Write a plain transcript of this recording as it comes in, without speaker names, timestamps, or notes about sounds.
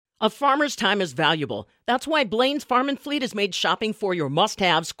A farmer's time is valuable. That's why Blaine's Farm and Fleet has made shopping for your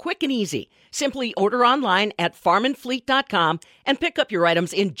must-haves quick and easy. Simply order online at farmandfleet.com and pick up your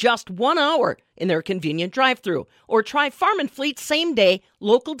items in just 1 hour in their convenient drive-thru. Or try Farm and Fleet's same-day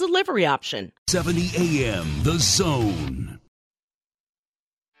local delivery option. 70 AM, The Zone.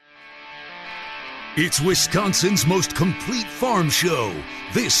 It's Wisconsin's most complete farm show.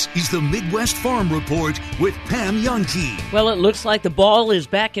 This is the Midwest Farm Report with Pam Jahnke. Well, it looks like the ball is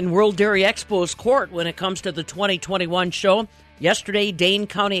back in World Dairy Expo's court when it comes to the 2021 show. Yesterday, Dane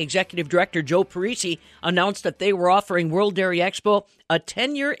County Executive Director Joe Parisi announced that they were offering World Dairy Expo a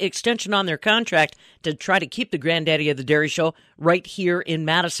 10-year extension on their contract to try to keep the granddaddy of the dairy show right here in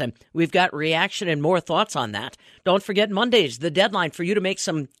Madison. We've got reaction and more thoughts on that. Don't forget, Monday's the deadline for you to make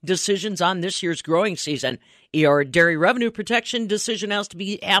some decisions on this year's growing season. Your dairy revenue protection decision has to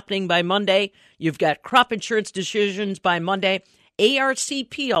be happening by Monday. You've got crop insurance decisions by Monday. ARC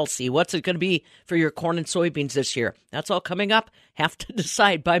PLC, what's it going to be for your corn and soybeans this year? That's all coming up. Have to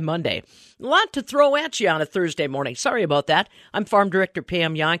decide by Monday. A lot to throw at you on a Thursday morning. Sorry about that. I'm Farm Director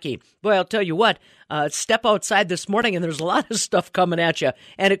Pam Jahnke. Boy, I'll tell you what, step outside this morning and there's a lot of stuff coming at you,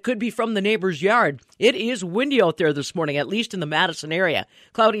 and it could be from the neighbor's yard. It is windy out there this morning, at least in the Madison area.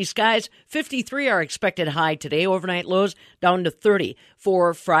 Cloudy skies, 53 are expected high today. Overnight lows down to 30.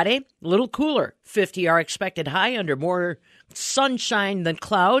 For Friday, a little cooler. 50 are expected high under more sunshine than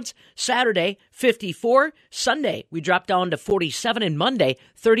clouds. Saturday, 54. Sunday, we drop down to 47, and Monday,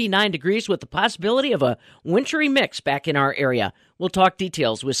 39 degrees with the possibility of a wintry mix back in our area. We'll talk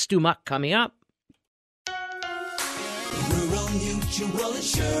details with Stu Muck coming up. Rural Mutual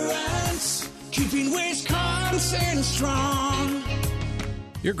Insurance, keeping Wisconsin strong.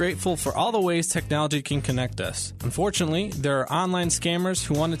 You're grateful for all the ways technology can connect us. Unfortunately, there are online scammers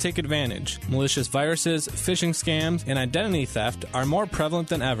who want to take advantage. Malicious viruses, phishing scams, and identity theft are more prevalent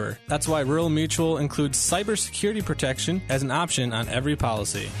than ever. That's why Rural Mutual includes cybersecurity protection as an option on every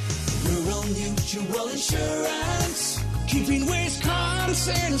policy. Rural Mutual Insurance, keeping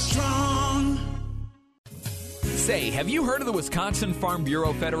Wisconsin strong. Say, have you heard of the Wisconsin Farm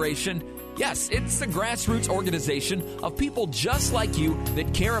Bureau Federation? Yes, it's a grassroots organization of people just like you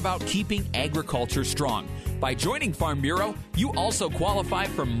that care about keeping agriculture strong. By joining Farm Bureau, you also qualify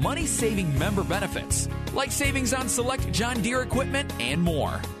for money-saving member benefits, like savings on select John Deere equipment and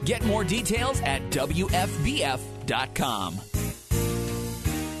more. Get more details at WFBF.com.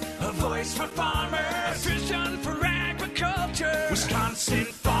 A voice for farmers, a vision for agriculture, Wisconsin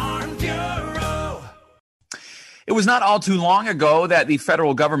Farm Bureau. It was not all too long ago that the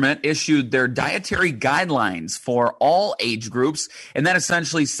federal government issued their dietary guidelines for all age groups, and that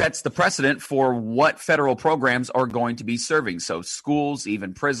essentially sets the precedent for what federal programs are going to be serving. So schools,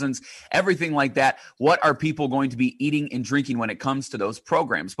 even prisons, everything like that. What are people going to be eating and drinking when it comes to those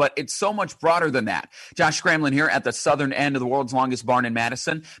programs? But it's so much broader than that. Josh Scramlin here at the southern end of the world's longest barn in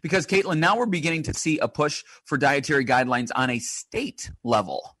Madison, because Caitlin, now we're beginning to see a push for dietary guidelines on a state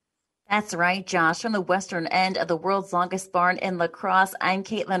level. That's right, Josh. From the western end of the world's longest barn in La Crosse, I'm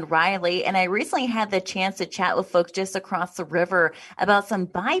Caitlin Riley, and I recently had the chance to chat with folks just across the river about some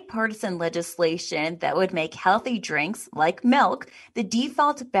bipartisan legislation that would make healthy drinks, like milk, the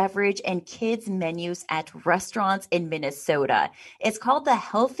default beverage in kids' menus at restaurants in Minnesota. It's called the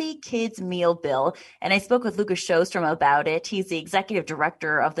Healthy Kids Meal Bill, and I spoke with Lucas Sjostrom about it. He's the executive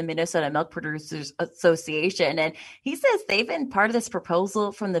director of the Minnesota Milk Producers Association, and he says they've been part of this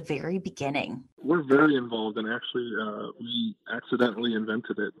proposal from the very beginning. We're very involved, and actually we accidentally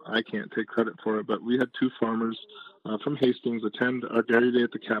invented it. I can't take credit for it, but we had two farmers from Hastings attend our dairy day at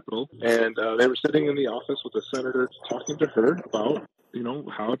the Capitol, and they were sitting in the office with the senator talking to her about,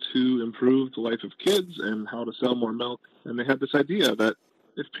 how to improve the life of kids and how to sell more milk. And they had this idea that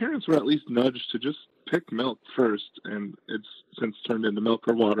if parents were at least nudged to just pick milk first, and it's since turned into milk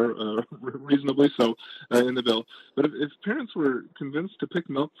or water, reasonably so in the bill, but if parents were convinced to pick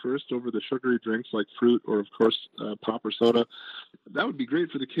milk first over the sugary drinks like fruit or, of course, pop or soda, that would be great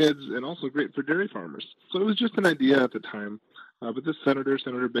for the kids and also great for dairy farmers. So it was just an idea at the time. But this Senator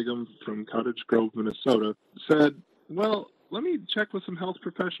Bigham from Cottage Grove, Minnesota, said, well, let me check with some health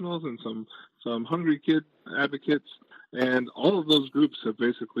professionals and some hungry kid advocates. And all of those groups have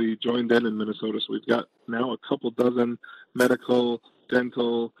basically joined in Minnesota. So we've got now a couple dozen medical,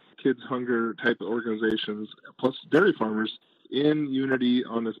 dental, kids hunger type of organizations, plus dairy farmers in unity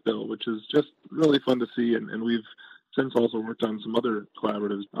on this bill, which is just really fun to see. And we've since also worked on some other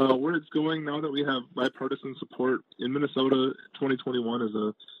collaboratives. Where it's going now that we have bipartisan support in Minnesota, 2021 is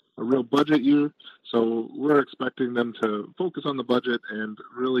a a real budget year. So we're expecting them to focus on the budget and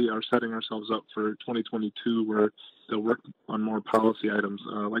really are setting ourselves up for 2022 where they'll work on more policy items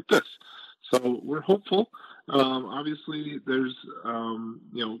like this. So we're hopeful. Obviously, there's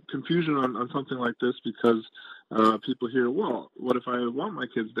confusion on something like this because people hear, well, what if I want my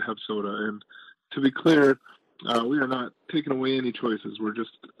kids to have soda? And to be clear, we are not taking away any choices. We're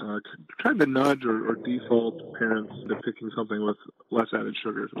just trying to nudge or default parents to picking something with less added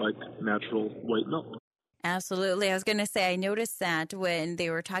sugar, like natural white milk. Absolutely. I was going to say, I noticed that when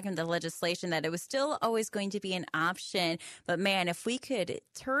they were talking the legislation that it was still always going to be an option. But man, if we could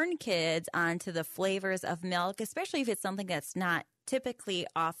turn kids onto the flavors of milk, especially if it's something that's not typically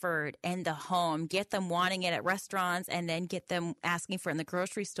offered in the home, get them wanting it at restaurants and then get them asking for it in the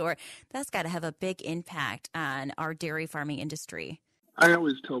grocery store, that's got to have a big impact on our dairy farming industry. I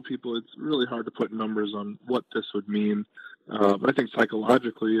always tell people it's really hard to put numbers on what this would mean. But I think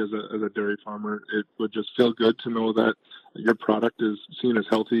psychologically, as a dairy farmer, it would just feel good to know that your product is seen as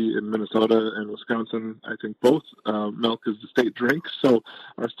healthy in Minnesota and Wisconsin. I think both milk is the state drink, so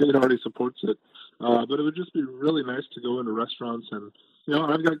our state already supports it. But it would just be really nice to go into restaurants and,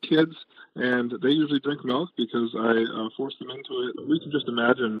 I've got kids, and they usually drink milk because I force them into it. We can just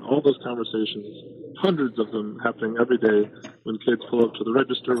imagine all those conversations, hundreds of them happening every day when kids pull up to the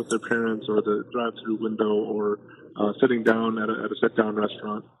register with their parents or the drive-through window or sitting down at a sit-down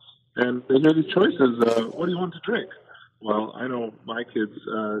restaurant. And they hear these choices. What do you want to drink? Well, I know my kids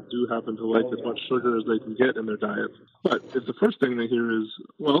do happen to like as much sugar as they can get in their diet. But if the first thing they hear is,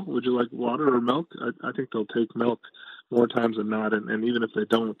 well, would you like water or milk? I think they'll take milk more times than not. And even if they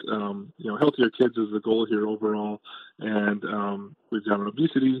don't, healthier kids is the goal here overall. And we've got an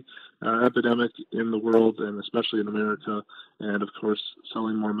obesity epidemic in the world, and especially in America. And, of course,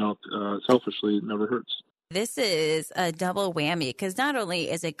 selling more milk selfishly never hurts. This is a double whammy because not only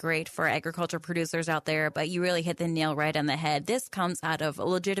is it great for agriculture producers out there, but you really hit the nail right on the head. This comes out of a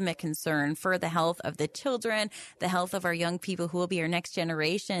legitimate concern for the health of the children, the health of our young people who will be our next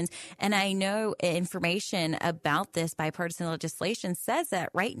generations. And I know information about this bipartisan legislation says that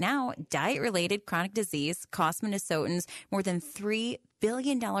right now, diet-related chronic disease costs Minnesotans more than $3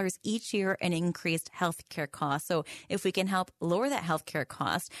 billion each year in increased healthcare costs. So if we can help lower that healthcare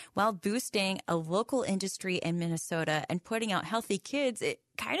cost while boosting a local industry in Minnesota and putting out healthy kids, it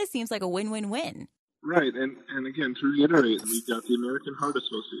kind of seems like a win-win-win. Right. And again, to reiterate, we've got the American Heart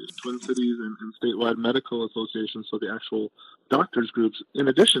Association, Twin Cities, and statewide medical associations, so the actual doctors groups, in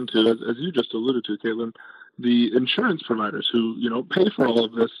addition to, as you just alluded to, Caitlin, the insurance providers who, pay for all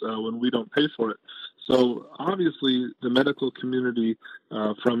of this when we don't pay for it. So obviously the medical community,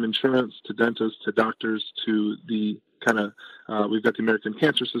 from insurance to dentists to doctors to the we've got the American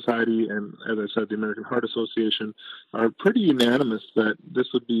Cancer Society and, as I said, the American Heart Association are pretty unanimous that this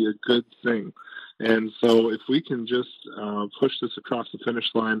would be a good thing. And so if we can just push this across the finish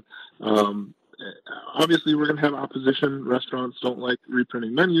line, obviously we're going to have opposition. Restaurants don't like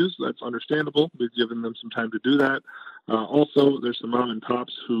reprinting menus. That's understandable. We've given them some time to do that. Also, there's some mom and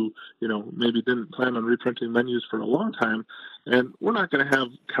pops who, maybe didn't plan on reprinting menus for a long time. And we're not going to have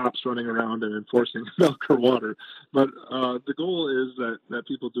cops running around and enforcing milk or water. But the goal is that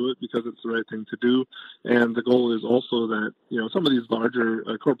people do it because it's the right thing to do. And the goal is also that, some of these larger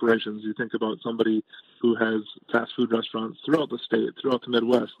corporations, you think about somebody who has fast food restaurants throughout the state, throughout the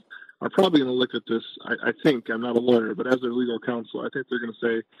Midwest, are probably going to look at this, I think, I'm not a lawyer, but as their legal counsel, I think they're going to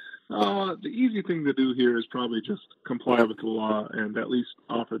say, the easy thing to do here is probably just comply with the law and at least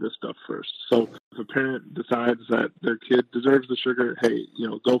offer this stuff first. So if a parent decides that their kid deserves the sugar, hey,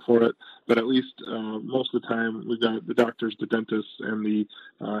 go for it. But at least most of the time, we've got the doctors, the dentists, and the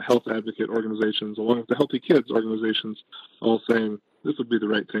health advocate organizations, along with the Healthy Kids organizations, all saying this would be the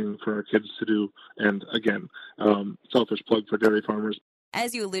right thing for our kids to do. And again, selfish plug for dairy farmers.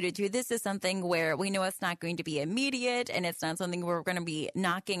 As you alluded to, this is something where we know it's not going to be immediate and it's not something where we're going to be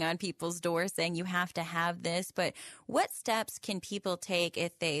knocking on people's doors saying you have to have this. But what steps can people take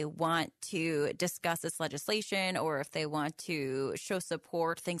if they want to discuss this legislation or if they want to show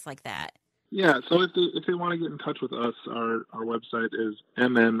support, things like that? Yeah, so if they want to get in touch with us, our website is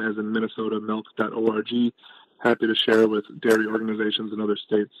mn as in Minnesota milk.org. Happy to share with dairy organizations in other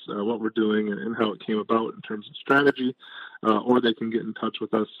states what we're doing and how it came about in terms of strategy, or they can get in touch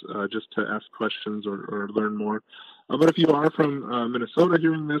with us just to ask questions or learn more. But if you are from Minnesota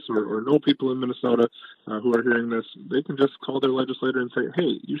hearing this or know people in Minnesota who are hearing this, they can just call their legislator and say,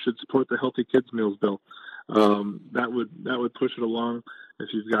 hey, you should support the Healthy Kids Meals bill. that would push it along. If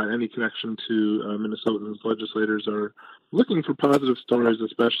you've got any connection to Minnesotans, legislators are looking for positive stories,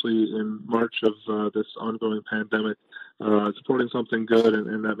 especially in March of this ongoing pandemic, supporting something good,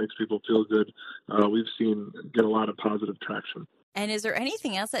 and that makes people feel good. We've seen get a lot of positive traction. And is there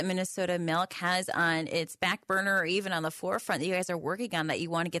anything else that Minnesota Milk has on its back burner or even on the forefront that you guys are working on that you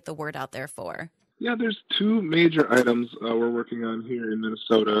want to get the word out there for? Yeah, there's two major items we're working on here in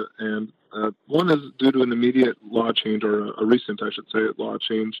Minnesota, and one is due to an immediate law change, or a recent, I should say, law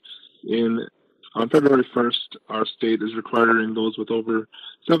change. On February 1st, our state is requiring those with over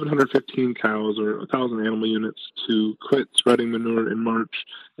 715 cows or 1,000 animal units to quit spreading manure in March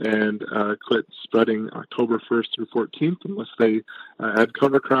and quit spreading October 1st through 14th unless they add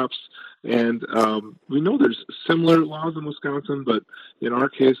cover crops. And we know there's similar laws in Wisconsin, but in our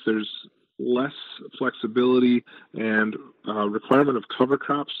case, there's less flexibility and requirement of cover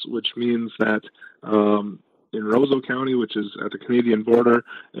crops, which means that in Roseau County, which is at the Canadian border,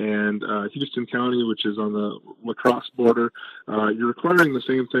 and Houston County, which is on the La Crosse border, you're requiring the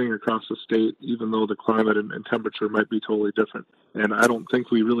same thing across the state, even though the climate and temperature might be totally different. And I don't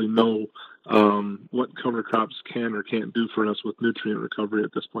think we really know what cover crops can or can't do for us with nutrient recovery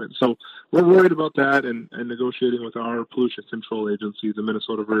at this point. So we're worried about that and negotiating with our pollution control agency, the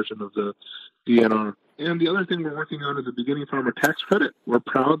Minnesota version of the DNR. And the other thing we're working on is a beginning farmer tax credit. We're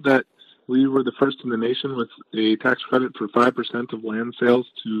proud that we were the first in the nation with a tax credit for 5% of land sales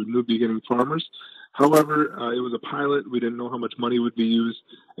to new beginning farmers. However, it was a pilot. We didn't know how much money would be used,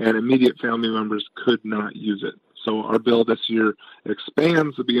 and immediate family members could not use it. So our bill this year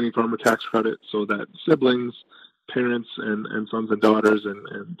expands the beginning farmer tax credit so that siblings, parents, and sons and daughters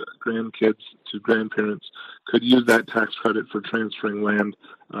and grandkids to grandparents could use that tax credit for transferring land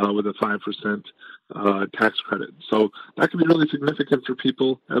with a 5% tax credit. So that can be really significant for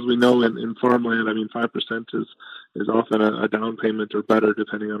people. As we know in farmland, 5% is often a down payment or better,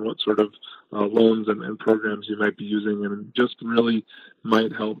 depending on what sort of loans and programs you might be using, and just really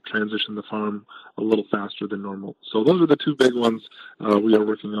might help transition the farm a little faster than normal. So those are the two big ones we are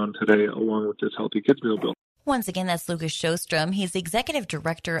working on today, along with this Healthy Kids Meal Bill. Once again, that's Lucas Sjostrom. He's the executive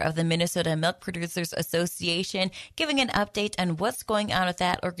director of the Minnesota Milk Producers Association, giving an update on what's going on with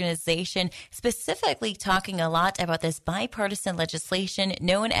that organization, specifically talking a lot about this bipartisan legislation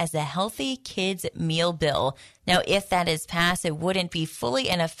known as the Healthy Kids Meal Bill. Now, if that is passed, it wouldn't be fully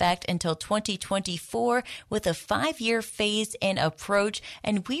in effect until 2024 with a 5-year phased-in approach,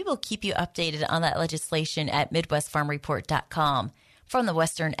 and we will keep you updated on that legislation at MidwestFarmReport.com. From the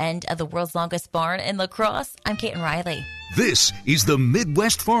western end of the world's longest barn in La Crosse, I'm Caitlin Riley. This is the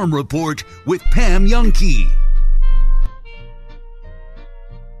Midwest Farm Report with Pam Youngkey.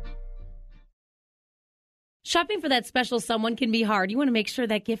 Shopping for that special someone can be hard. You want to make sure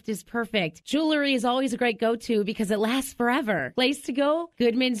that gift is perfect. Jewelry is always a great go-to because it lasts forever. Place to go?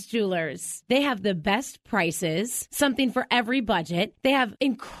 Goodman's Jewelers. They have the best prices, something for every budget. They have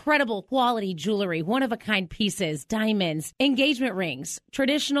incredible quality jewelry, one-of-a-kind pieces, diamonds, engagement rings,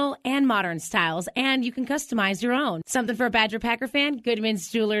 traditional and modern styles, and you can customize your own. Something for a Badger Packer fan? Goodman's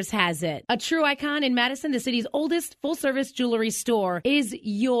Jewelers has it. A true icon in Madison, the city's oldest full-service jewelry store, is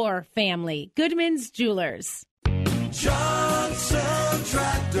your family. Goodman's Jewelers. Johnson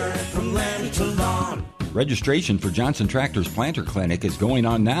Tractor, from land to lawn. Registration for Johnson Tractor's Planter Clinic is going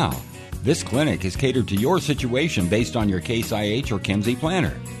on now. This clinic is catered to your situation based on your Case IH or Kimsey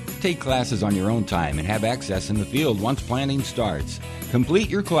planter. Take classes on your own time and have access in the field once planting starts. Complete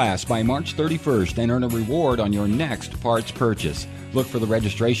your class by March 31st and earn a reward on your next parts purchase. Look for the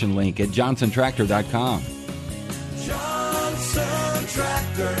registration link at johnsontractor.com. Johnson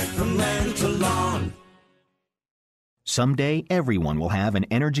Tractor, from land to lawn. Someday, everyone will have an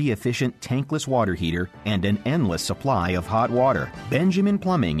energy-efficient tankless water heater and an endless supply of hot water. Benjamin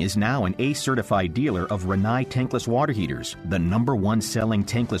Plumbing is now an ACE-certified dealer of Rinnai tankless water heaters, the #1 selling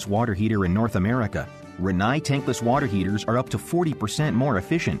tankless water heater in North America. Rinnai tankless water heaters are up to 40% more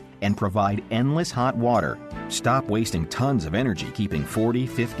efficient and provide endless hot water. Stop wasting tons of energy keeping 40,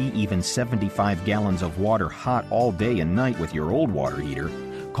 50, even 75 gallons of water hot all day and night with your old water heater.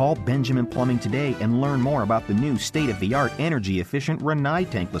 Call Benjamin Plumbing today and learn more about the new state-of-the-art energy-efficient Rinnai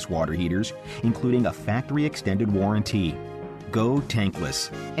tankless water heaters, including a factory-extended warranty. Go tankless.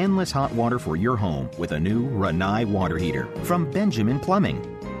 Endless hot water for your home with a new Rinnai water heater from Benjamin Plumbing.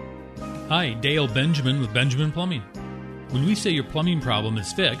 Hi, Dale Benjamin with Benjamin Plumbing. When we say your plumbing problem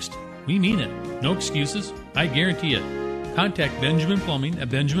is fixed, we mean it. No excuses. I guarantee it. Contact Benjamin Plumbing at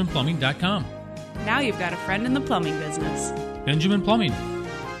benjaminplumbing.com. Now you've got a friend in the plumbing business. Benjamin Plumbing.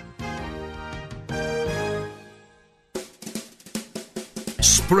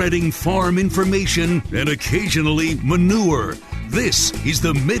 spreading farm information and occasionally manure. This is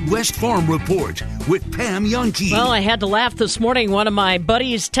the Midwest Farm Report with Pam Jahnke. Well, I had to laugh this morning. One of my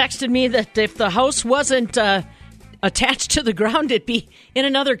buddies texted me that if the house wasn't attached to the ground, it'd be in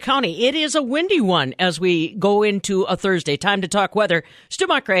another county. It is a windy one as we go into a Thursday. Time to talk weather. Stu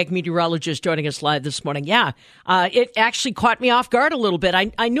Mocker, ag meteorologist, joining us live this morning. Yeah, it actually caught me off guard a little bit.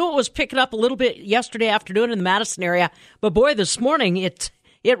 I knew it was picking up a little bit yesterday afternoon in the Madison area, but boy, this morning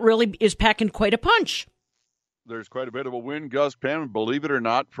it really is packing quite a punch. There's quite a bit of a wind gust, Pam, and believe it or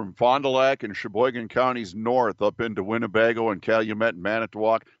not, from Fond du Lac and Sheboygan counties north up into Winnebago and Calumet and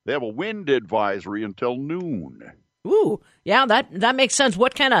Manitowoc. They have a wind advisory until noon. Ooh, yeah, that makes sense.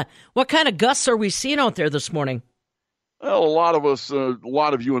 What kind of gusts are we seeing out there this morning? Well, a lot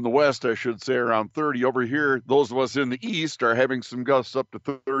of you in the west, I should say, around 30. Over here, those of us in the east are having some gusts up to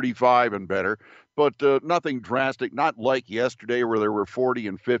 35 and better, but nothing drastic, not like yesterday where there were 40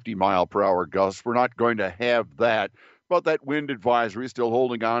 and 50 mile per hour gusts. We're not going to have that. But that wind advisory is still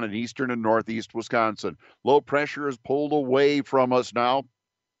holding on in eastern and northeast Wisconsin. Low pressure is pulled away from us now.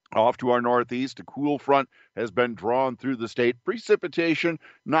 Off to our northeast, a cool front has been drawn through the state. Precipitation,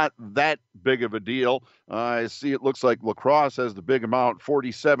 not that big of a deal. I see it looks like La Crosse has the big amount,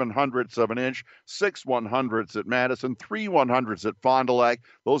 47/100ths of an inch, 6/100ths at Madison, 3/100ths at Fond du Lac.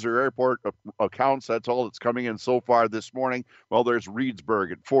 Those are airport accounts. That's all that's coming in so far this morning. Well, there's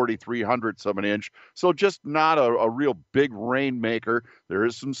Reedsburg at 43/100ths of an inch. So just not a real big rainmaker. There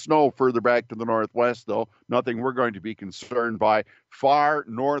is some snow further back to the northwest, though. Nothing we're going to be concerned by. Far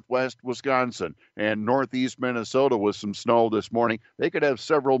northwest Wisconsin and northeast Minnesota with some snow this morning. They could have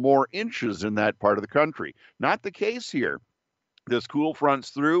several more inches in that part of the country. Not the case here. This cool front's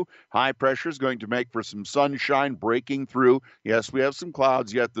through. High pressure is going to make for some sunshine breaking through. Yes, we have some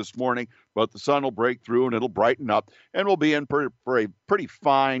clouds yet this morning, but the sun will break through and it'll brighten up, and we'll be in for a pretty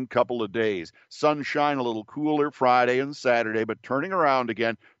fine couple of days. Sunshine a little cooler Friday and Saturday, but turning around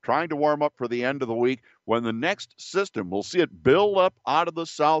again, trying to warm up for the end of the week when the next system, we'll see it build up out of the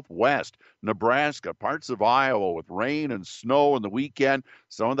southwest. Nebraska, parts of Iowa with rain and snow in the weekend.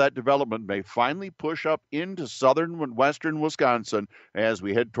 Some of that development may finally push up into southern and western Wisconsin as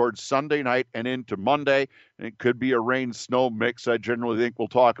we head towards Sunday night and into Monday. It could be a rain-snow mix. I generally think we'll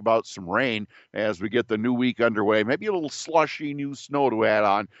talk about some rain as we get the new week underway. Maybe a little slushy new snow to add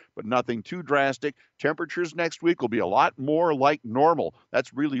on, but nothing too drastic. Temperatures next week will be a lot more like normal.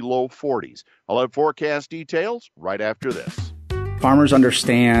 That's really low 40s. I'll have forecast details right after this. Farmers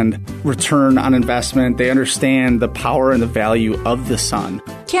understand return on investment. They understand the power and the value of the sun.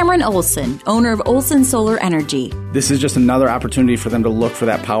 Cameron Olson, owner of Olson Solar Energy. This is just another opportunity for them to look for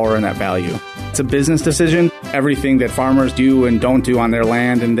that power and that value. It's a business decision. Everything that farmers do and don't do on their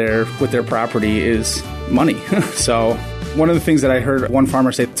land and with their property is money. So one of the things that I heard one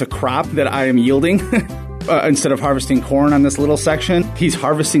farmer say, it's a crop that I am yielding. Instead of harvesting corn on this little section, he's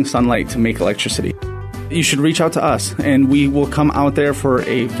harvesting sunlight to make electricity. You should reach out to us, and we will come out there for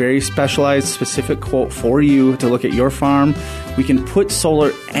a very specialized, specific quote for you to look at your farm. We can put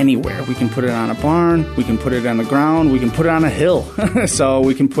solar anywhere. We can put it on a barn. We can put it on the ground. We can put it on a hill. So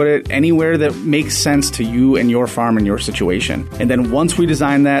we can put it anywhere that makes sense to you and your farm and your situation. And then once we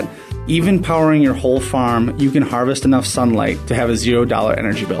design that, even powering your whole farm, you can harvest enough sunlight to have a $0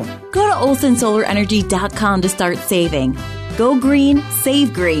 energy bill. Go to olsonsolarenergy.com to start saving. Go green,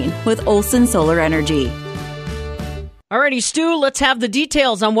 save green with Olson Solar Energy. Alrighty, Stu, let's have the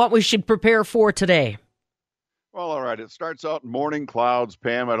details on what we should prepare for today. Well, all right. It starts out in morning clouds,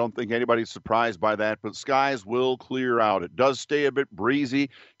 Pam. I don't think anybody's surprised by that, but skies will clear out. It does stay a bit breezy.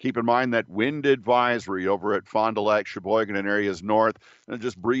 Keep in mind that wind advisory over at Fond du Lac, Sheboygan, and areas north, and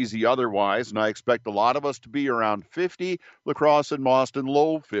just breezy otherwise. And I expect a lot of us to be around 50, La Crosse and Mauston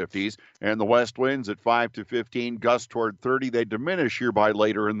low 50s, and the west winds at 5 to 15, gusts toward 30. They diminish here by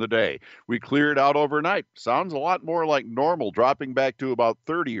later in the day. We cleared out overnight. Sounds a lot more like normal, dropping back to about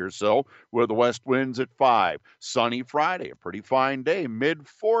 30 or so, with the west winds at 5. Sunny Friday, a pretty fine day,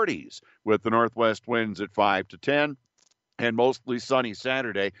 mid-40s with the northwest winds at 5 to 10. And mostly sunny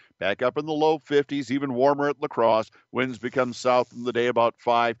Saturday, back up in the low 50s, even warmer at La Crosse. Winds become south in the day about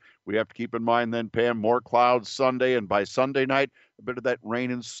 5. We have to keep in mind then, Pam, more clouds Sunday, and by Sunday night, a bit of that rain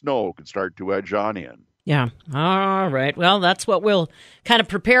and snow could start to edge on in. Yeah. All right. Well, that's what we'll kind of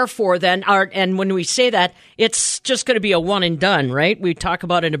prepare for then. And when we say that, it's just going to be a one and done, right? We talk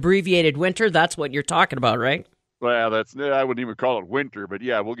about an abbreviated winter. That's what you're talking about, right? Well, I wouldn't even call it winter, but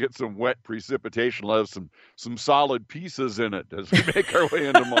yeah, we'll get some wet precipitation. We'll have some solid pieces in it as we make our way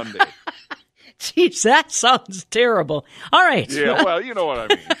into Monday. Jeez, that sounds terrible. All right. Yeah, well, you know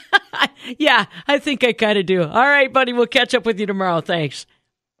what I mean. Yeah, I think I kind of do. All right, buddy, we'll catch up with you tomorrow. Thanks.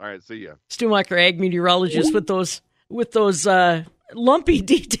 All right, see ya. Stu Macher, ag meteorologist, with those lumpy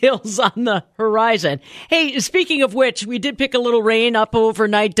details on the horizon. Hey, speaking of which, we did pick a little rain up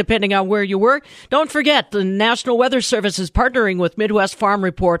overnight, depending on where you were. Don't forget, the National Weather Service is partnering with Midwest Farm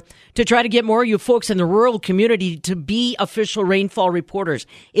Report to try to get more of you folks in the rural community to be official rainfall reporters.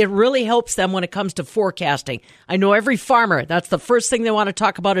 It really helps them when it comes to forecasting. I know every farmer, that's the first thing they want to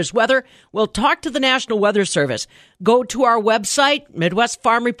talk about is weather. Well, talk to the National Weather Service. Go to our website,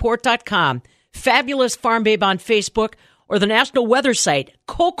 MidwestFarmReport.com, Fabulous Farm Babe on Facebook, or the national weather site,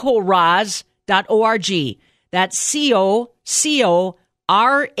 cocorahs.org. That's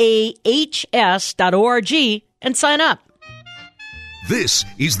COCORAHS.org, and sign up. This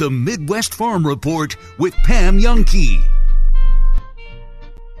is the Midwest Farm Report with Pam Jahnke.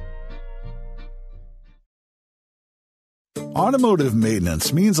 Automotive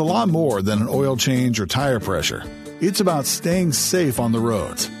maintenance means a lot more than an oil change or tire pressure. It's about staying safe on the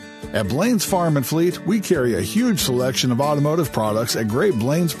roads. At Blaine's Farm and Fleet, we carry a huge selection of automotive products at great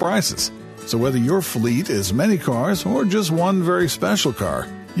Blaine's prices. So whether your fleet is many cars or just one very special car,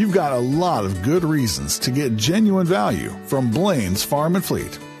 you've got a lot of good reasons to get genuine value from Blaine's Farm and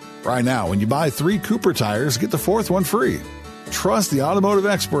Fleet. Right now, when you buy 3 Cooper tires, get the 4th one free. Trust the automotive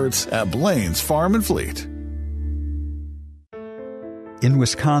experts at Blaine's Farm and Fleet. In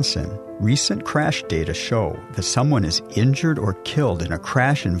Wisconsin, recent crash data show that someone is injured or killed in a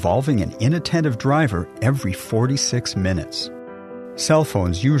crash involving an inattentive driver every 46 minutes. Cell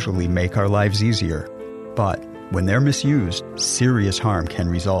phones usually make our lives easier, but when they're misused, serious harm can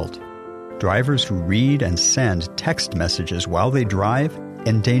result. Drivers who read and send text messages while they drive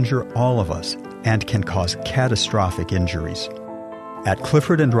endanger all of us and can cause catastrophic injuries. At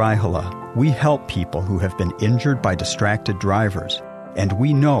Clifford & Raihala, we help people who have been injured by distracted drivers, and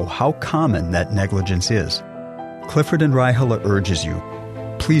we know how common that negligence is. Clifford & Raihala urges you,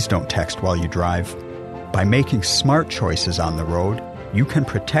 please don't text while you drive. By making smart choices on the road, you can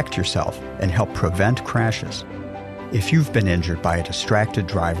protect yourself and help prevent crashes. If you've been injured by a distracted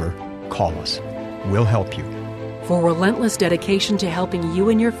driver, call us. We'll help you. For relentless dedication to helping you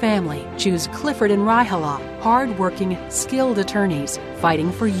and your family, choose Clifford & Raihala, hard-working, skilled attorneys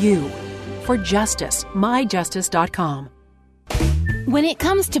fighting for you. For justice, myjustice.com. When it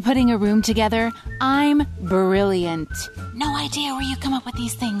comes to putting a room together, I'm brilliant. No idea where you come up with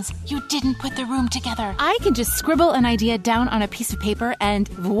these things. You didn't put the room together. I can just scribble an idea down on a piece of paper and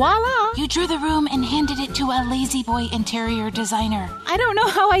voila! You drew the room and handed it to a lazy boy interior designer. I don't know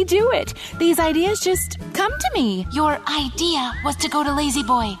how I do it. These ideas just come to me. Your idea was to go to Lazy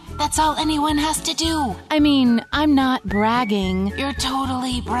Boy. That's all anyone has to do. I mean, I'm not bragging. You're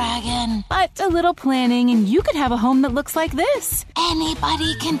totally bragging. But a little planning and you could have a home that looks like this.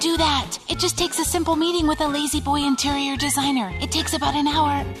 Anybody can do that. It just takes a simple meeting with a Lazy Boy interior designer. It takes about an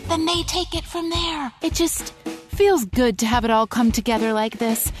hour. Then they take it from there. It just feels good to have it all come together like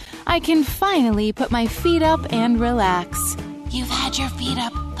this. I can finally put my feet up and relax. You've had your feet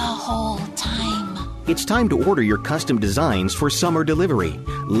up the whole time. It's time to order your custom designs for summer delivery.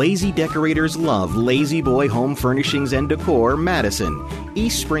 Lazy Decorators love Lazy Boy Home Furnishings and Decor, Madison,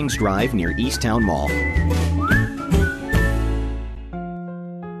 East Springs Drive near Easttown Mall.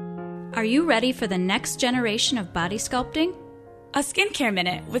 Are you ready for the next generation of body sculpting? A skincare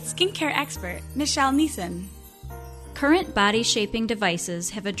minute with skincare expert Michelle Neeson. Current body shaping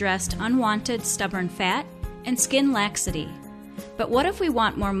devices have addressed unwanted stubborn fat and skin laxity. But what if we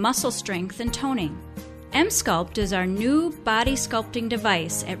want more muscle strength and toning? M-Sculpt is our new body sculpting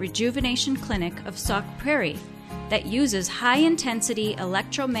device at Rejuvenation Clinic of Sauk Prairie that uses high-intensity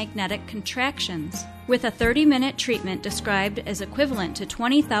electromagnetic contractions with a 30-minute treatment described as equivalent to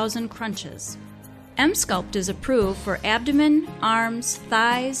 20,000 crunches. M-Sculpt is approved for abdomen, arms,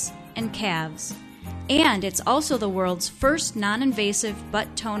 thighs, and calves. And it's also the world's first non-invasive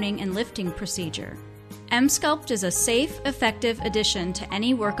butt toning and lifting procedure. M-Sculpt is a safe, effective addition to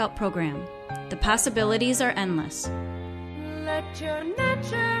any workout program. The possibilities are endless. Let your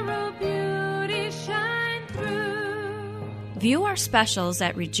natural beauty shine through. View our specials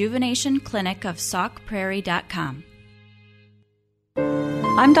at rejuvenationclinicofsaukprairie.com.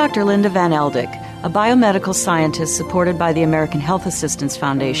 I'm Dr. Linda Van Eldik, a biomedical scientist supported by the American Health Assistance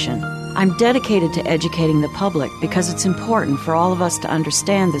Foundation. I'm dedicated to educating the public because it's important for all of us to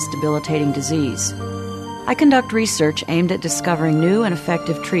understand this debilitating disease. I conduct research aimed at discovering new and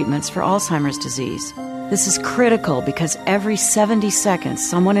effective treatments for Alzheimer's disease. This is critical because every 70 seconds,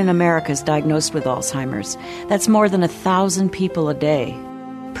 someone in America is diagnosed with Alzheimer's. That's more than 1,000 people a day.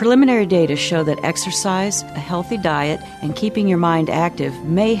 Preliminary data show that exercise, a healthy diet, and keeping your mind active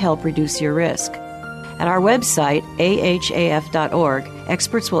may help reduce your risk. At our website, ahaf.org,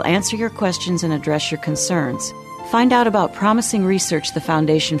 experts will answer your questions and address your concerns. Find out about promising research the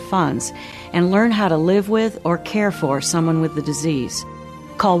Foundation funds and learn how to live with or care for someone with the disease.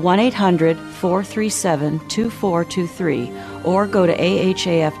 Call 1-800-437-2423 or go to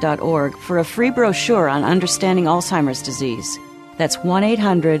ahaf.org for a free brochure on understanding Alzheimer's disease. That's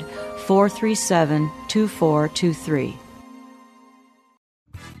 1-800-437-2423.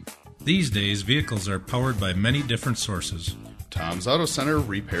 These days, vehicles are powered by many different sources. Tom's Auto Center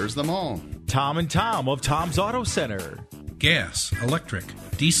repairs them all. Tom and Tom of Tom's Auto Center. Gas, electric,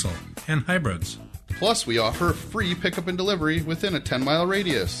 diesel, and hybrids. Plus, we offer free pickup and delivery within a 10-mile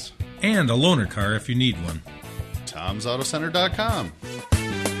radius. And a loaner car if you need one. Tom'sAutoCenter.com.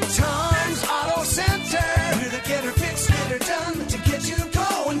 Tom's Auto Center. We're the get her fixed, get her done to get you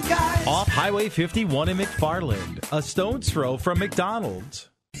going, guys. Off Highway 51 in McFarland, a stone's throw from McDonald's.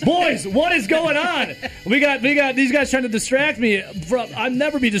 Boys, what is going on? We got these guys trying to distract me. I'll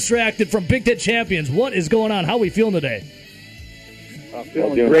never be distracted from Big Ten champions. What is going on? How are we feeling today? I'm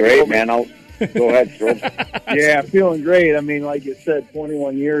feeling great, man. Go ahead, Strobe. Yeah, feeling great. I mean, like you said,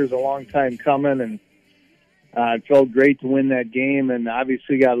 21 years, a long time coming, and it felt great to win that game. And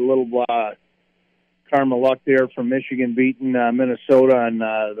obviously got a little karma luck there from Michigan beating Minnesota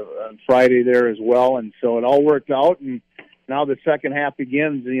on Friday there as well. And so it all worked out, and now the second half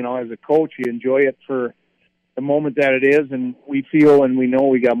begins. You know, as a coach, you enjoy it for the moment that it is, and we feel and we know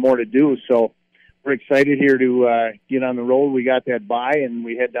we got more to do. So we're excited here to get on the road. We got that bye, and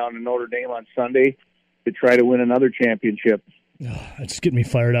we head down to Notre Dame on Sunday to try to win another championship. That's getting me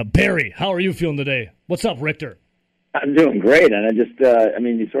fired up. Barry, how are you feeling today? What's up, Richter? I'm doing great, and I just,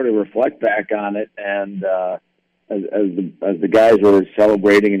 you sort of reflect back on it, and as the guys were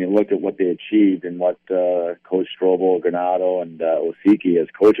celebrating, and you look at what they achieved and what Coach Strobel, Granato, and Osiki as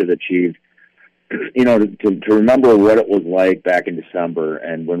coaches achieved, you know, to remember what it was like back in December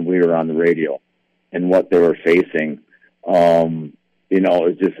and when we were on the radio and what they were facing, you know,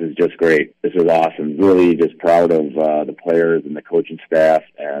 is just great. This is awesome. Really just proud of the players and the coaching staff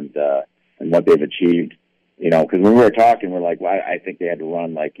and what they've achieved. You know, because when we were talking, we're like, well, I think they had to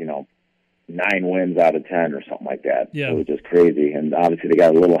run 9 wins out of 10 or something like that. Yeah. It was just crazy. And obviously they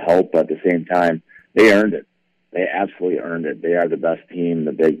got a little help, but at the same time, they earned it. They absolutely earned it. They are the best team in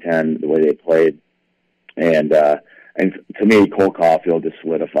the Big Ten, the way they played. And to me, Cole Caulfield just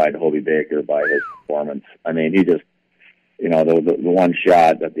solidified Hobie Baker by his performance. I mean, he just, you know, the one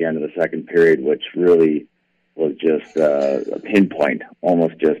shot at the end of the second period, which really was just a pinpoint,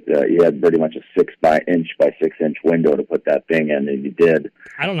 almost just, he had pretty much a 6 inch by 6 inch window to put that thing in, and he did.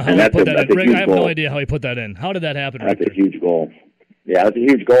 I don't know how he put that in. Rick, I have no idea how he put that in. How did that happen, That's Richter? a huge goal. Yeah, that's a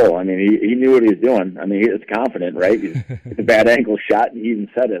huge goal. I mean, he knew what he was doing. I mean, he was confident, right? It's a bad angle shot, and he even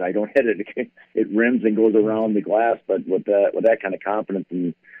said it. I don't hit it. It rims and goes around the glass, but with that kind of confidence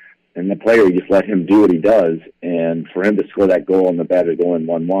and the player, you just let him do what he does. And for him to score that goal and the batter going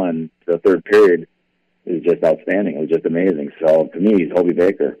 1-1 to the third period is just outstanding. It was just amazing. So to me, he's Hobie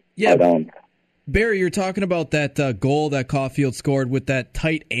Baker. Yeah. Barry, you're talking about that goal that Caulfield scored with that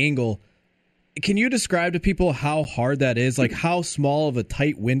tight angle. Can you describe to people how hard that is? Like how small of a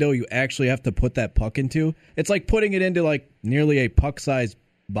tight window you actually have to put that puck into? It's like putting it into nearly a puck-sized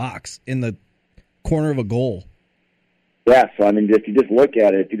box in the corner of a goal. Yeah, so I mean, if you just look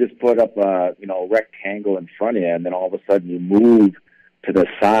at it, if you just put up a rectangle in front of you, and then all of a sudden you move to the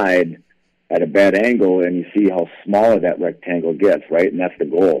side at a bad angle, and you see how smaller that rectangle gets, right? And that's the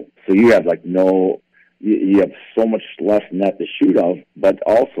goal. So you have you have so much less net to shoot of, but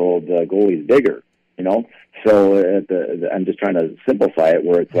also the goalie's bigger, you know? So I'm just trying to simplify it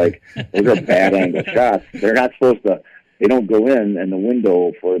where it's like, those are bad angle shots. They're not supposed to, they don't go in, and the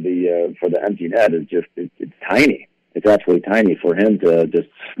window for the empty net is just, it's tiny. It's absolutely tiny for him to just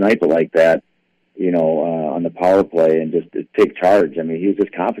snipe it like that, you know, on the power play and just take charge. I mean, he was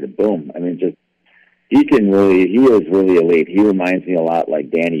just confident. Boom. I mean, he is really elite. He reminds me a lot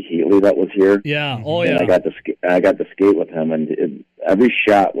like Danny Heatley that was here. Yeah. Oh, and yeah. I got to skate with him, and every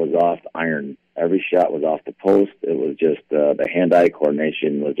shot was off iron. Every shot was off the post. It was just the hand-eye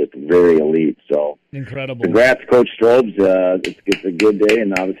coordination was just very elite. So incredible. Congrats, Coach Strobes. It's a good day,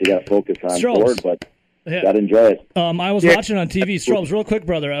 and obviously got to focus on forward, but got to enjoy it. I was watching on TV. Strobes, real quick,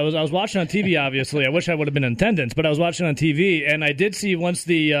 brother. I was watching on TV, obviously. I wish I would have been in attendance, but I was watching on TV, and I did see once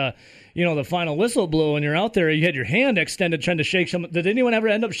the final whistle blew and you're out there, you had your hand extended trying to shake someone. Did anyone ever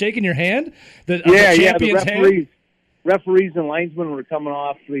end up shaking your hand? The referees and linesmen were coming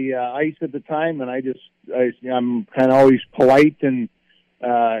off the ice at the time, and I'm kind of always polite and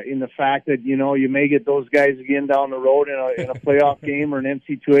in the fact that, you know, you may get those guys again down the road in a playoff game or an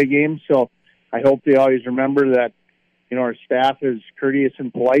NC2A game. So I hope they always remember that, our staff is courteous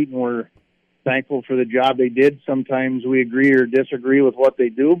and polite, and we're thankful for the job they did. Sometimes we agree or disagree with what they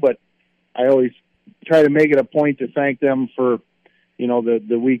do, but I always try to make it a point to thank them for,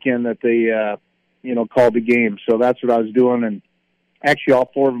 the weekend that they, called the game. So that's what I was doing, and actually all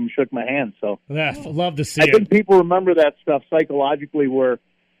 4 of them shook my hand. So yeah, love to see I think people remember that stuff psychologically where,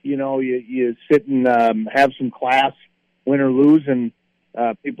 you sit and have some class, win or lose, and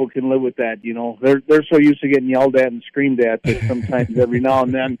people can live with that. They're so used to getting yelled at and screamed at that sometimes every now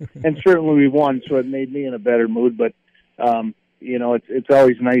and then, and certainly we won, so it made me in a better mood. But it's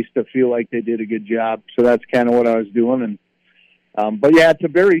always nice to feel like they did a good job. So that's kind of what I was doing. And but yeah, to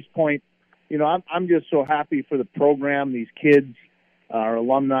Barry's point, I'm just so happy for the program, these kids, our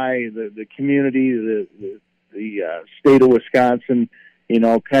alumni, the community, the state of Wisconsin.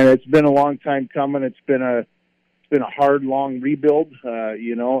 It's been a long time coming. It's been a hard, long rebuild,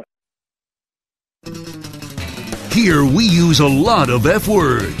 Here we use a lot of F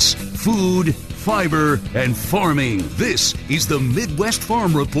words: food, fiber, and farming. This is the Midwest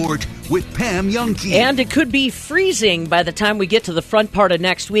Farm Report with Pam Jahnke. And it could be freezing by the time we get to the front part of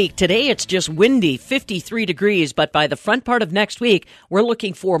next week. Today it's just windy, 53 degrees, but by the front part of next week, we're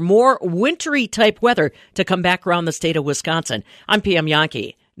looking for more wintry type weather to come back around the state of Wisconsin. I'm Pam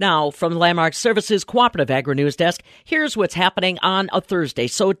Jahnke. Now, from the Landmark Services Cooperative Agri-News Desk, here's what's happening on a Thursday.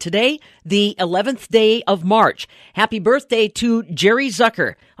 So today, the 11th day of March. Happy birthday to Jerry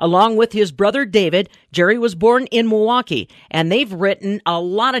Zucker. Along with his brother David, Jerry was born in Milwaukee, and they've written a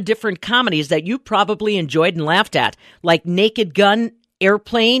lot of different comedies that you probably enjoyed and laughed at, like Naked Gun,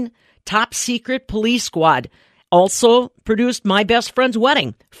 Airplane, Top Secret, Police Squad. Also produced My Best Friend's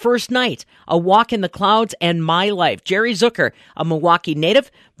Wedding, First Night, A Walk in the Clouds, and My Life. Jerry Zucker, a Milwaukee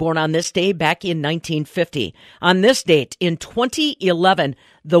native, born on this day back in 1950. On this date, in 2011,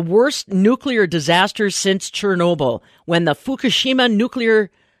 the worst nuclear disaster since Chernobyl, when the Fukushima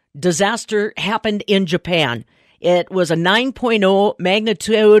nuclear disaster happened in Japan. It was a 9.0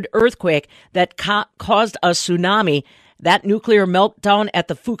 magnitude earthquake that caused a tsunami. That nuclear meltdown at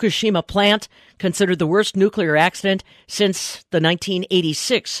the Fukushima plant, considered the worst nuclear accident since the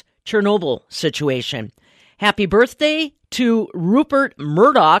 1986 Chernobyl situation. Happy birthday to Rupert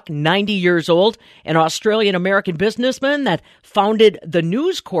Murdoch, 90 years old, an Australian-American businessman that founded the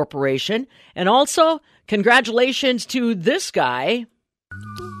News Corporation. And also, congratulations to this guy.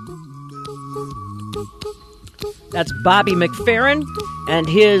 That's Bobby McFerrin and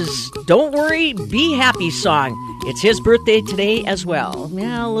his Don't Worry, Be Happy song. It's his birthday today as well.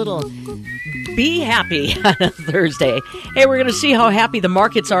 Yeah, a little be happy on a Thursday. Hey, we're going to see how happy the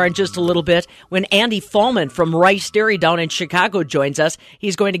markets are in just a little bit when Andy Fallman from Rice Dairy down in Chicago joins us.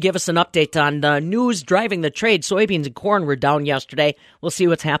 He's going to give us an update on the news driving the trade. Soybeans and corn were down yesterday. We'll see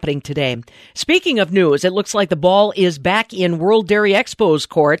what's happening today. Speaking of news, it looks like the ball is back in World Dairy Expo's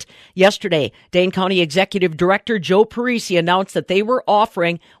court. Yesterday, Dane County Executive Director Joe Parisi announced that they were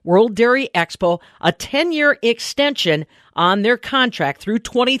offering World Dairy Expo a 10-year extension on their contract through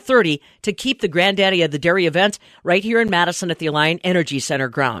 2030 to keep the granddaddy of the dairy events right here in Madison at the Alliant Energy Center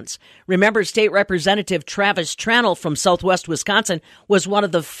grounds. Remember, State Representative Travis Tranel from Southwest Wisconsin was one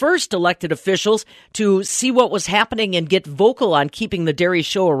of the first elected officials to see what was happening and get vocal on keeping the dairy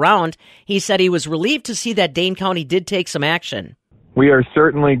show around. He said he was relieved to see that Dane County did take some action. We are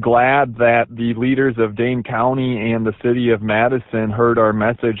certainly glad that the leaders of Dane County and the city of Madison heard our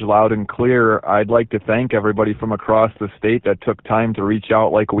message loud and clear. I'd like to thank everybody from across the state that took time to reach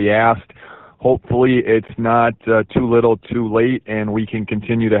out like we asked. Hopefully it's not too little too late, and we can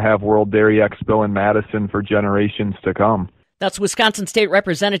continue to have World Dairy Expo in Madison for generations to come. That's Wisconsin State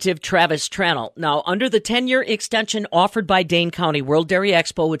Representative Travis Tranel. Now, under the 10-year extension offered by Dane County, World Dairy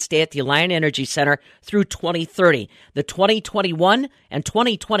Expo would stay at the Alliant Energy Center through 2030. The 2021 and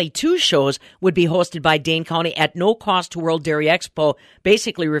 2022 shows would be hosted by Dane County at no cost to World Dairy Expo,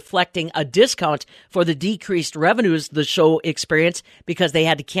 basically reflecting a discount for the decreased revenues the show experienced because they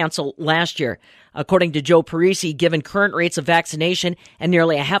had to cancel last year. According to Joe Parisi, given current rates of vaccination and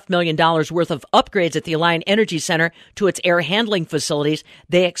nearly $500,000 worth of upgrades at the Alliant Energy Center to its air handling facilities,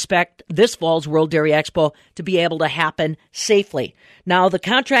 they expect this fall's World Dairy Expo to be able to happen safely. Now, the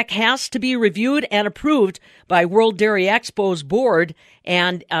contract has to be reviewed and approved by World Dairy Expo's board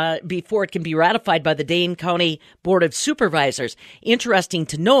and before it can be ratified by the Dane County Board of Supervisors. Interesting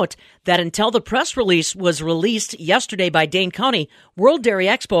to note that until the press release was released yesterday by Dane County, World Dairy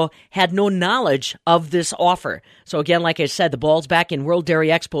Expo had no knowledge of this offer. So again, like I said, the ball's back in World Dairy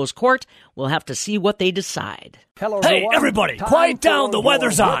Expo's court. We'll have to see what they decide. Hey, everybody, quiet down. The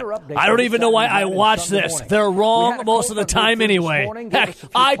weather's on. I don't even know why I watch this. They're wrong most of the time anyway. Heck,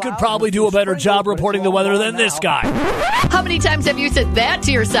 I could probably do a better job reporting the weather than this guy. How many times have you said that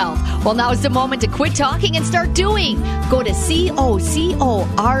to yourself? Well, now is the moment to quit talking and start doing. Go to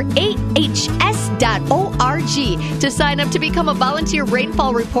COCORAHS.org to sign up to become a volunteer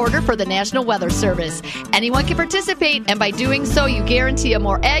rainfall reporter for the National Weather Service. Anyone can participate, and by doing so, you guarantee a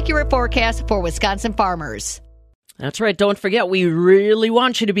more accurate forecast for Wisconsin farmers. That's right. Don't forget, we really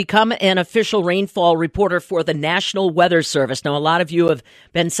want you to become an official rainfall reporter for the National Weather Service. Now, a lot of you have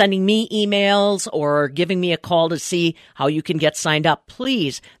been sending me emails or giving me a call to see how you can get signed up.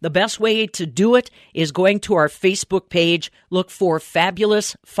 Please, the best way to do it is going to our Facebook page. Look for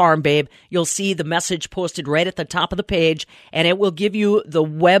Fabulous Farm Babe. You'll see the message posted right at the top of the page, and it will give you the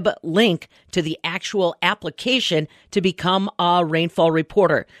web link to the actual application to become a rainfall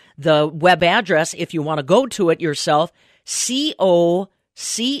reporter. The web address, if you want to go to it yourself,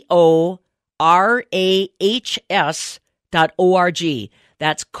 COCORAHS.org.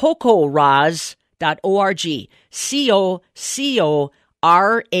 That's CocoRahs.org.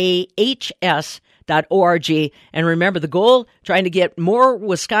 COCORAHS.org. And remember, the goal, trying to get more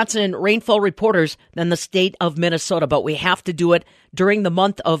Wisconsin rainfall reporters than the state of Minnesota. But we have to do it during the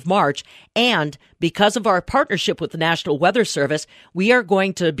month of March. And because of our partnership with the National Weather Service, we are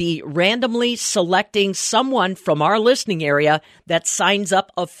going to be randomly selecting someone from our listening area that signs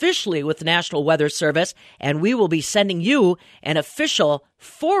up officially with the National Weather Service. And we will be sending you an official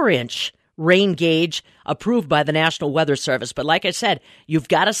 4-inch rain gauge approved by the National Weather Service. But like I said, you've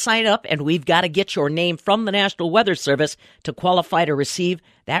got to sign up, and we've got to get your name from the National Weather Service to qualify to receive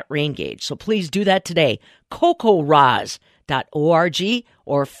that rain gauge. So please do that today. CocoRahs.org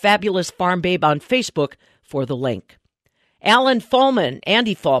or Fabulous Farm Babe on Facebook for the link. Andy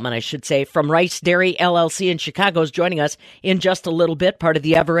Fallman, I should say, from Rice Dairy LLC in Chicago is joining us in just a little bit, part of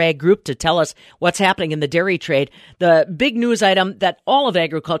the Everag Group, to tell us what's happening in the dairy trade. The big news item that all of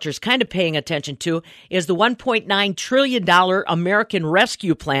agriculture is kind of paying attention to is the $1.9 trillion American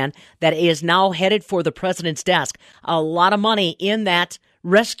Rescue Plan that is now headed for the president's desk. A lot of money in that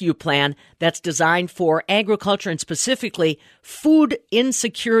rescue plan that's designed for agriculture and specifically food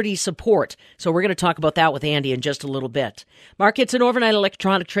insecurity support. So we're going to talk about that with Andy in just a little bit. Markets and overnight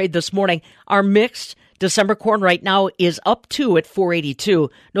electronic trade this morning are mixed. December corn right now is up 2 at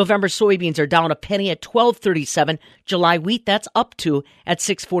 $4.82. November soybeans are down a penny at $12.37. July wheat, that's up 2 at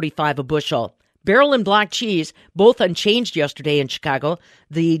 $6.45 a bushel. Barrel and block cheese, both unchanged yesterday in Chicago.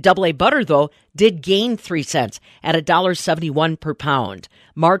 The AA butter, though, did gain 3 cents at $1.71 per pound.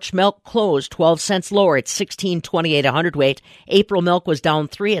 March milk closed 12 cents lower at $16.28 a hundredweight. April milk was down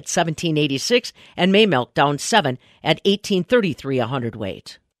 3 at $17.86, and May milk down 7 at $18.33 a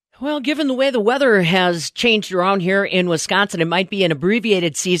hundredweight. Well, given the way the weather has changed around here in Wisconsin, it might be an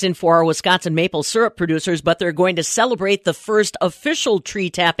abbreviated season for our Wisconsin maple syrup producers, but they're going to celebrate the first official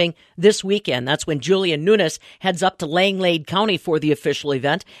tree tapping this weekend. That's when Julia Nunes heads up to Langlade County for the official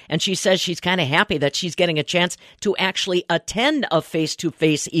event, and she says she's kind of happy that she's getting a chance to actually attend a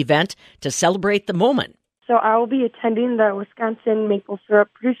face-to-face event to celebrate the moment. So I will be attending the Wisconsin Maple Syrup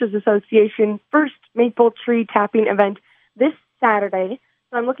Producers Association first maple tree tapping event this Saturday.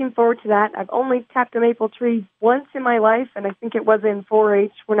 So I'm looking forward to that. I've only tapped a maple tree once in my life, and I think it was in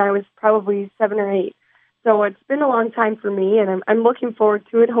 4-H when I was probably 7 or 8. So it's been a long time for me, and I'm looking forward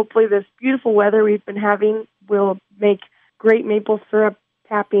to it. Hopefully this beautiful weather we've been having will make great maple syrup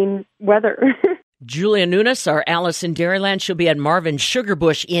tapping weather. Julia Nunes, our Alice in Dairyland, she'll be at Marvin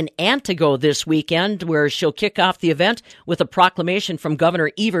Sugarbush in Antigo this weekend, where she'll kick off the event with a proclamation from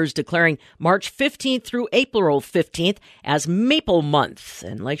Governor Evers declaring March 15th through April 15th as Maple Month.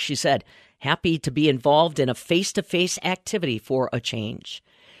 And like she said, happy to be involved in a face-to-face activity for a change.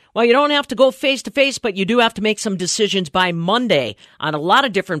 Well, you don't have to go face-to-face, but you do have to make some decisions by Monday on a lot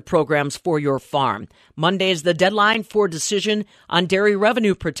of different programs for your farm. Monday is the deadline for decision on dairy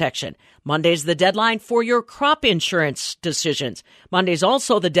revenue protection. Monday is the deadline for your crop insurance decisions. Monday is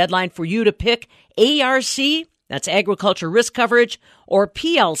also the deadline for you to pick ARC, that's agriculture risk coverage, or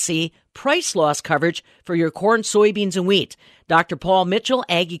PLC, price loss coverage for your corn, soybeans, and wheat. Dr. Paul Mitchell,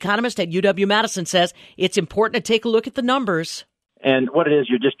 ag economist at UW-Madison, says it's important to take a look at the numbers. And what it is,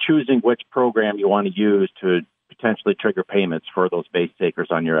 you're just choosing which program you want to use to potentially trigger payments for those base takers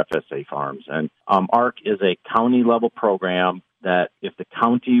on your FSA farms. And ARC is a county-level program that if the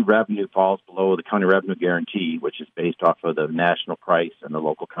county revenue falls below the county revenue guarantee, which is based off of the national price and the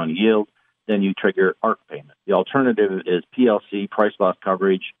local county yield, then you trigger ARC payment. The alternative is PLC, price loss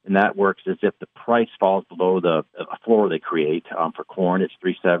coverage, and that works as if the price falls below the floor they create. For corn, it's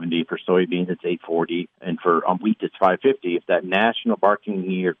 $3.70. For soybeans, it's $8.40. And for wheat, it's $5.50. If that national marketing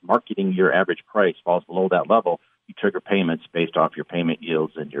year average price falls below that level, you trigger payments based off your payment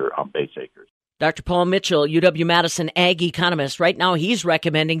yields and your base acres. Dr. Paul Mitchell, UW-Madison ag economist. Right now, he's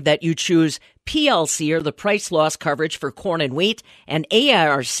recommending that you choose PLC, or the price loss coverage for corn and wheat, and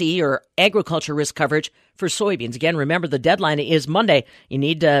ARC, or agriculture risk coverage, for soybeans. Again, remember, the deadline is Monday. You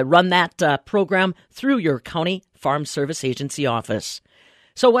need to run that program through your county farm service agency office.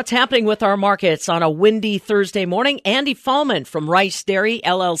 So what's happening with our markets on a windy Thursday morning? Andy Fallman from Rice Dairy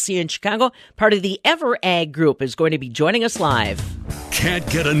LLC in Chicago, part of the EverAg Group, is going to be joining us live. Can't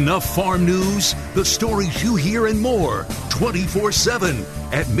get enough farm news? The stories you hear and more 24/7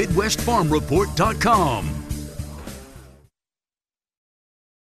 at MidwestFarmReport.com.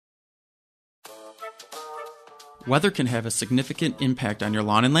 Weather can have a significant impact on your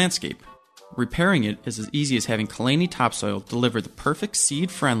lawn and landscape. Repairing it is as easy as having Kalani Topsoil deliver the perfect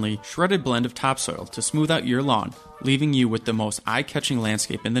seed-friendly, shredded blend of topsoil to smooth out your lawn, leaving you with the most eye-catching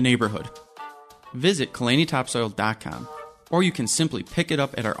landscape in the neighborhood. Visit KalaniTopsoil.com, or you can simply pick it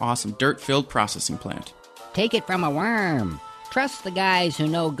up at our awesome dirt-filled processing plant. Take it from a worm. Trust the guys who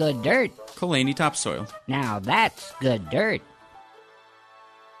know good dirt. Kalani Topsoil. Now that's good dirt.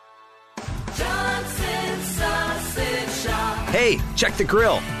 Johnson Sausage Shop. Hey, check the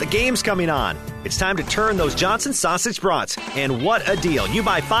grill. The game's coming on. It's time to turn those Johnson sausage brats. And what a deal. You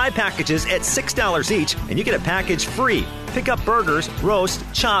buy 5 packages at $6 each, and you get a package free. Pick up burgers, roast,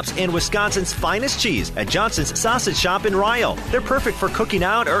 chops, and Wisconsin's finest cheese at Johnson's Sausage Shop in Ryle. They're perfect for cooking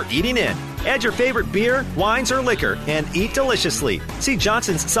out or eating in. Add your favorite beer, wines, or liquor, and eat deliciously. See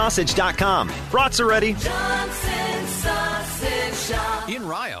johnsonssausage.com. Brats are ready. Johnson Sausage Shop in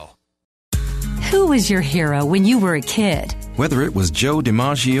Ryle. Who was your hero when you were a kid? Whether it was Joe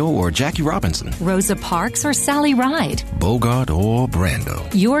DiMaggio or Jackie Robinson, Rosa Parks or Sally Ride, Bogart or Brando.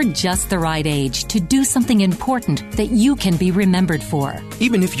 You're just the right age to do something important that you can be remembered for.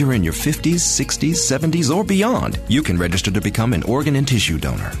 Even if you're in your 50s, 60s, 70s, or beyond, you can register to become an organ and tissue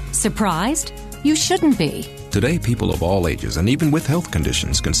donor. Surprised? You shouldn't be. Today, people of all ages and even with health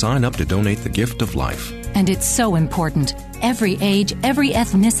conditions can sign up to donate the gift of life. And it's so important. Every age, every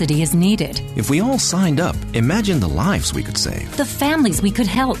ethnicity is needed. If we all signed up, imagine the lives we could save. The families we could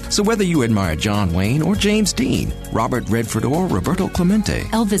help. So whether you admire John Wayne or James Dean, Robert Redford or Roberto Clemente,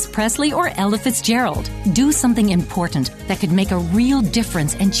 Elvis Presley or Ella Fitzgerald, do something important that could make a real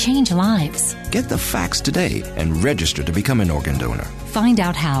difference and change lives. Get the facts today and register to become an organ donor. Find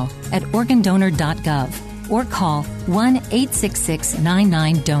out how at organdonor.gov. or call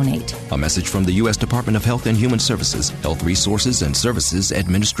 1-866-99-DONATE. A message from the U.S. Department of Health and Human Services, Health Resources and Services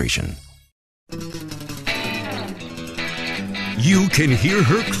Administration. You can hear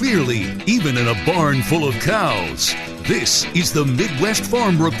her clearly, even in a barn full of cows. This is the Midwest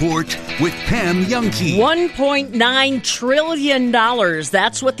Farm Report with Pam Jahnke. $1.9 trillion.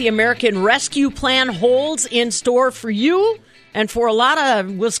 That's what the American Rescue Plan holds in store for you and for a lot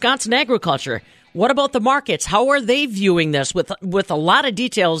of Wisconsin agriculture. What about the markets? How are they viewing this with a lot of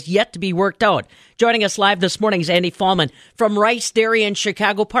details yet to be worked out? Joining us live this morning is Andy Fallman from Rice Dairy in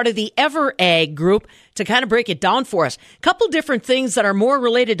Chicago, part of the EverAg Group, to kind of break it down for us. A couple different things that are more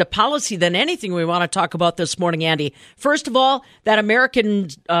related to policy than anything we want to talk about this morning, Andy. First of all, that American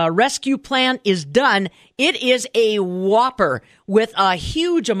Rescue Plan is done. It is a whopper with a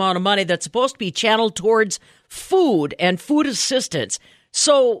huge amount of money that's supposed to be channeled towards food and food assistance.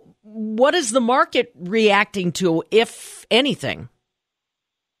 So what is the market reacting to, if anything?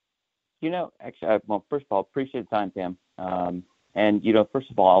 Actually, well, first of all, appreciate the time, Pam. And, first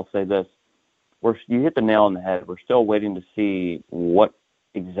of all, I'll say this. You hit the nail on the head. We're still waiting to see what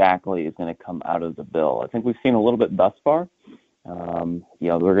exactly is going to come out of the bill. I think we've seen a little bit thus far. We're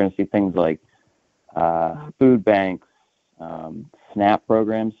going to see things like food banks, SNAP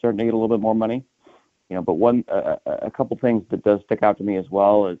programs starting to get a little bit more money. But a couple things that does stick out to me as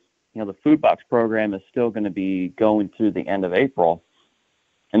well is, the food box program is still going to be going through the end of April,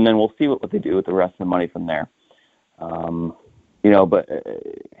 and then we'll see what they do with the rest of the money from there. I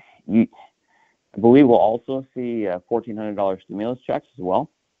believe we'll also see $1,400 stimulus checks as well.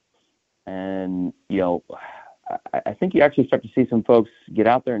 And, I think you actually start to see some folks get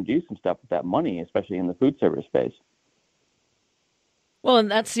out there and do some stuff with that money, especially in the food service space. Well,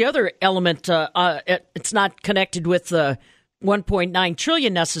 and that's the other element. It's not connected with the 1.9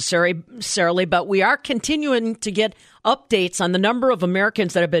 trillion necessarily, but we are continuing to get updates on the number of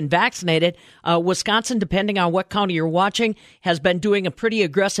Americans that have been vaccinated. Wisconsin, depending on what county you're watching, has been doing a pretty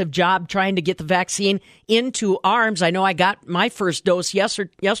aggressive job trying to get the vaccine into arms. I know I got my first dose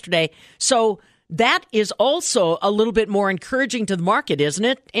yesterday. So that is also a little bit more encouraging to the market, isn't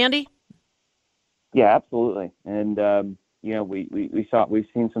it, Andy? Yeah, absolutely. And, we've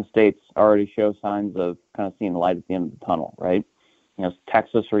seen some states already show signs of kind of seeing the light at the end of the tunnel, right?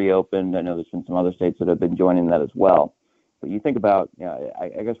 Texas reopened. I know there's been some other states that have been joining that as well. But you think about,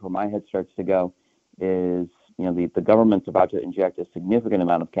 I guess where my head starts to go is, the government's about to inject a significant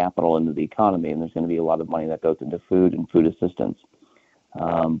amount of capital into the economy, and there's going to be a lot of money that goes into food and food assistance.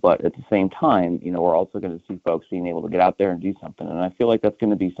 But at the same time, we're also going to see folks being able to get out there and do something. And I feel like that's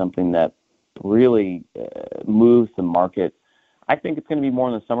going to be something that really moves the market. I think it's going to be more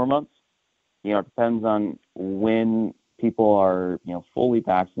in the summer months. It depends on when people are, fully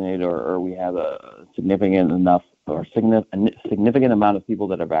vaccinated or we have a significant amount of people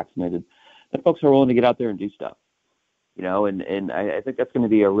that are vaccinated, that folks are willing to get out there and do stuff. And I think that's going to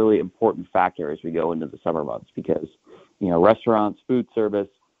be a really important factor as we go into the summer months because, restaurants, food service,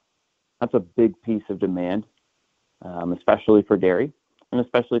 that's a big piece of demand, especially for dairy and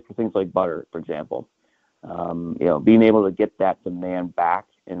especially for things like butter, for example. Being able to get that demand back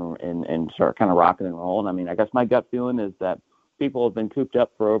and start kind of rocking and rolling. I mean, I guess my gut feeling is that people have been cooped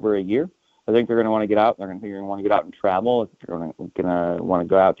up for over a year. I think they're going to want to get out. They're going to want to get out and travel. They're going to want to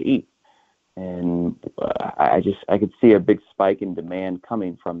go out to eat. And I could see a big spike in demand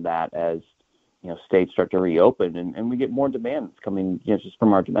coming from that as, states start to reopen and we get more demand coming, just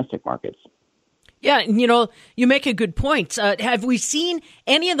from our domestic markets. Yeah, you make a good point. Have we seen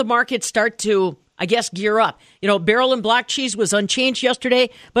any of the markets start to, I guess, gear up? Barrel and block cheese was unchanged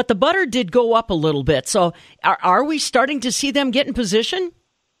yesterday, but the butter did go up a little bit. So are we starting to see them get in position?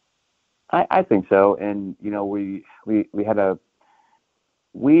 I think so. And,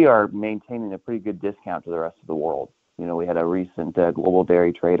 we are maintaining a pretty good discount to the rest of the world. We had a recent global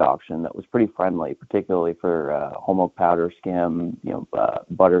dairy trade auction that was pretty friendly, particularly for whole milk powder, skim,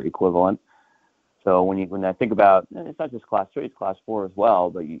 butter equivalent. So when I think about, it's not just class 3, it's class 4 as well,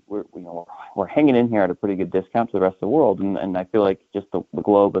 but we're hanging in here at a pretty good discount to the rest of the world. And I feel like just the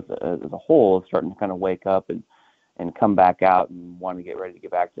globe as a whole is starting to kind of wake up and come back out and want to get ready to get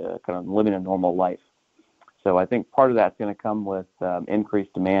back to kind of living a normal life. So I think part of that's going to come with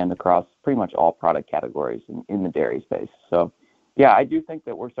increased demand across pretty much all product categories in the dairy space. So, yeah, I do think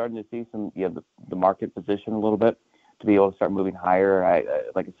that we're starting to see some, the market position a little bit to be able to start moving higher.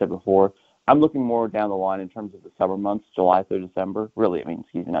 Like I said before, I'm looking more down the line in terms of the summer months, July through December. Really,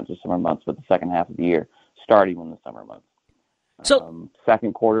 not just summer months, but the second half of the year, starting in the summer months. So,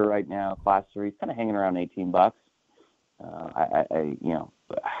 second quarter right now, class 3 is kind of hanging around $18.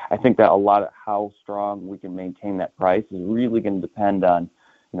 I think that a lot of how strong we can maintain that price is really going to depend on,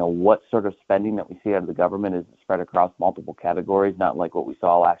 what sort of spending that we see out of the government is spread across multiple categories, not like what we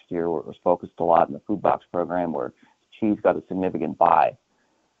saw last year where it was focused a lot in the food box program where cheese got a significant buy.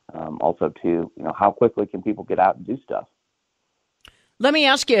 Also, too, how quickly can people get out and do stuff? Let me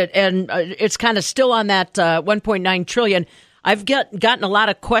ask you, and it's kind of still on that 1.9 trillion. I've gotten a lot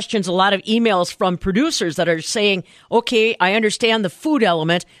of questions, a lot of emails from producers that are saying, okay, I understand the food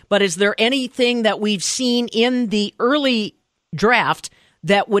element, but is there anything that we've seen in the early draft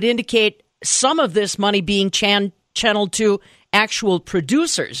that would indicate some of this money being channeled to actual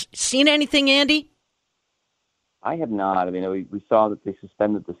producers? Seen anything, Andy? I have not. I mean, we saw that they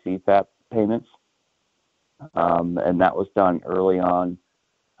suspended the CFAP payments, and that was done early on.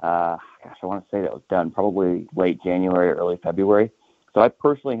 I want to say that was done probably late January or early February. So I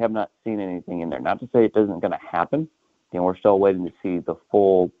personally have not seen anything in there. Not to say it isn't going to happen. We're still waiting to see the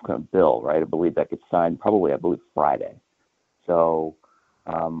full kind of bill, right? I believe that gets signed probably, Friday. So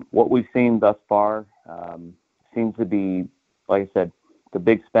what we've seen thus far seems to be, like I said, the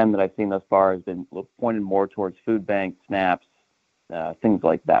big spend that I've seen thus far has been pointed more towards food banks, SNAPs, things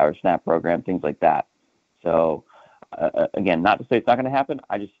like that, or SNAP program, things like that. So again, not to say it's not going to happen.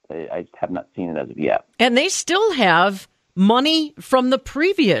 I just have not seen it as of yet. And they still have money from the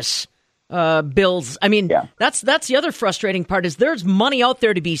previous bills. I mean, that's the other frustrating part is there's money out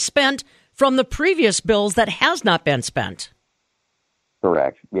there to be spent from the previous bills that has not been spent.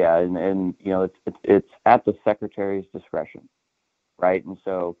 Correct. Yeah, and it's at the secretary's discretion, right? And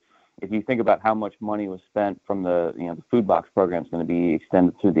so if you think about how much money was spent from the food box program is going to be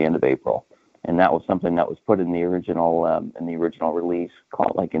extended through the end of April. And that was something that was put in the original release,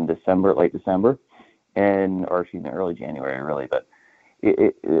 called like in December, late December, early January, really. But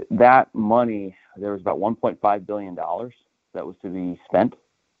that money, there was about $1.5 billion that was to be spent.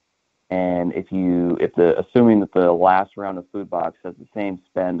 And assuming that the last round of food box has the same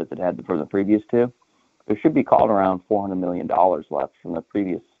spend as it had from the previous two, there should be called around $400 million left from the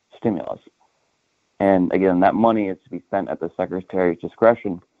previous stimulus. And again, that money is to be spent at the Secretary's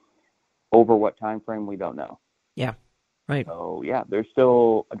discretion. Over what time frame, we don't know. Yeah, right. So yeah, there's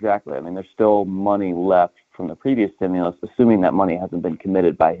still money left from the previous stimulus, assuming that money hasn't been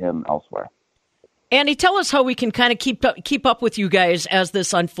committed by him elsewhere. Andy, tell us how we can kind of keep up with you guys as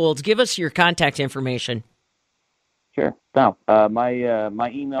this unfolds. Give us your contact information. Sure. Now, my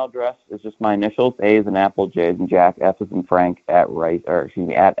email address is just my initials: A as in Apple, J as in Jack, F as in Frank at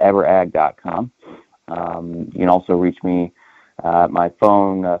everag.com. You can also reach me my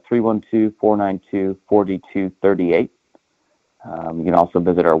phone 312-492-4238. You can also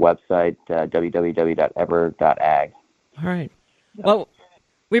visit our website www.ever.ag. All right. Well,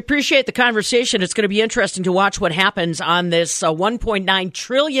 we appreciate the conversation. It's going to be interesting to watch what happens on this $1.9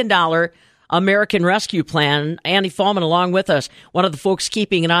 trillion American Rescue Plan. Andy Fallman along with us, one of the folks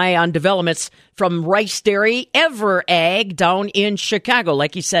keeping an eye on developments from Rice Dairy, EverAg down in Chicago.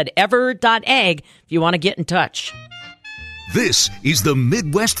 Like you said, ever.ag if you want to get in touch. This is the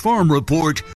Midwest Farm Report